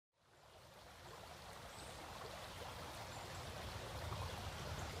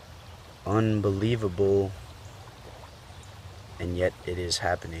unbelievable, and yet it is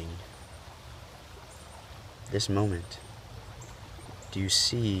happening. This moment, do you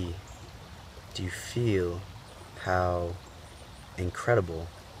see, do you feel how incredible,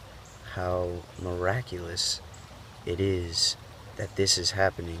 how miraculous it is that this is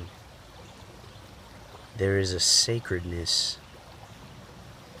happening? There is a sacredness,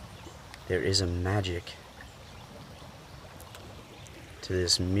 there is a magic to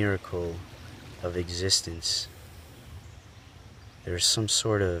this miracle of existence. There is some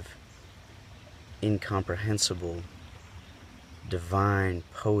sort of incomprehensible divine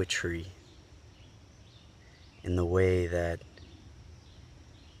poetry in the way that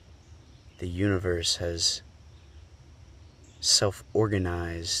the universe has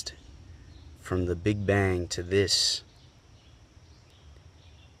self-organized from the Big Bang to this.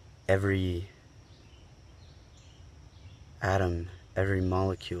 Every atom, every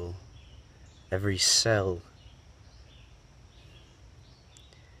molecule, every cell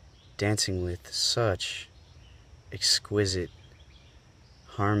dancing with such exquisite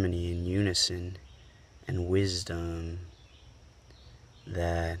harmony and unison and wisdom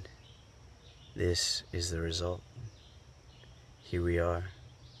that this is the result. Here we are.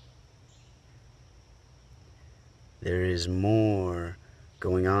 There is more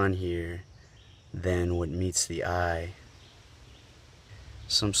going on here than what meets the eye.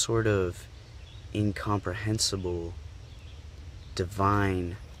 Some sort of incomprehensible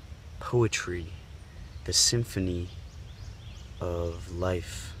divine poetry, the symphony of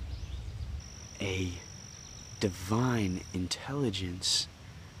life, a divine intelligence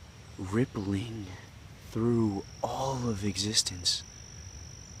rippling through all of existence.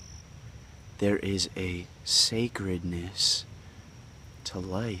 There is a sacredness to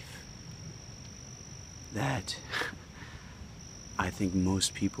life that I think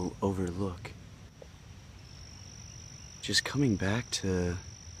most people overlook. Just coming back to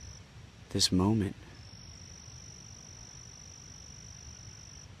this moment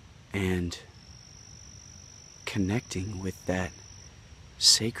and connecting with that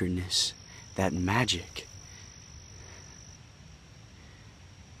sacredness, that magic,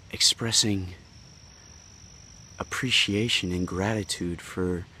 expressing appreciation and gratitude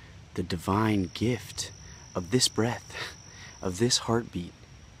for the divine gift of this breath, of this heartbeat,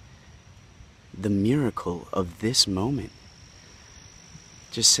 the miracle of this moment.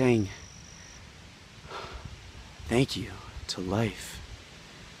 Just saying thank you to life.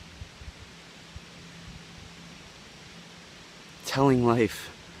 Telling life,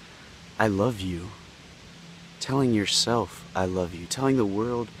 I love you. Telling yourself, I love you. Telling the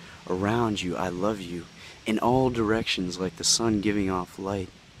world around you, I love you. In all directions, like the sun giving off light.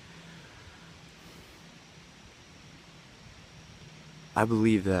 I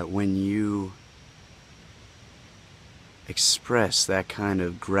believe that when you express that kind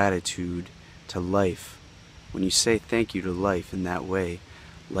of gratitude to life, when you say thank you to life in that way,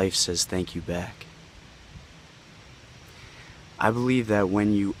 life says thank you back. I believe that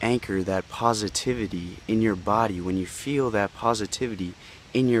when you anchor that positivity in your body, when you feel that positivity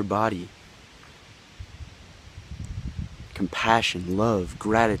in your body, compassion, love,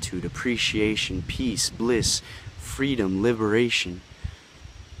 gratitude, appreciation, peace, bliss, freedom, liberation,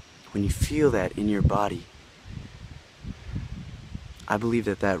 when you feel that in your body, I believe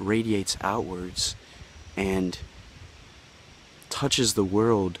that that radiates outwards and touches the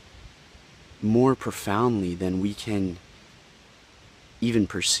world more profoundly than we can even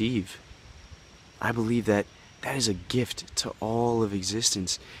perceive. I believe that that is a gift to all of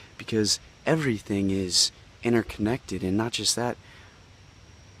existence, because everything is interconnected, and not just that,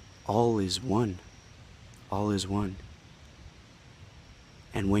 all is one. All is one.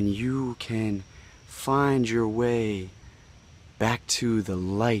 And when you can find your way back to the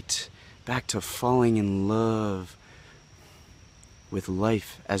light, back to falling in love with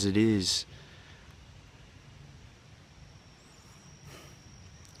life as it is,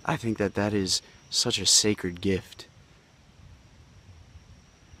 I think that that is such a sacred gift.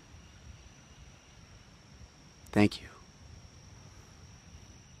 Thank you.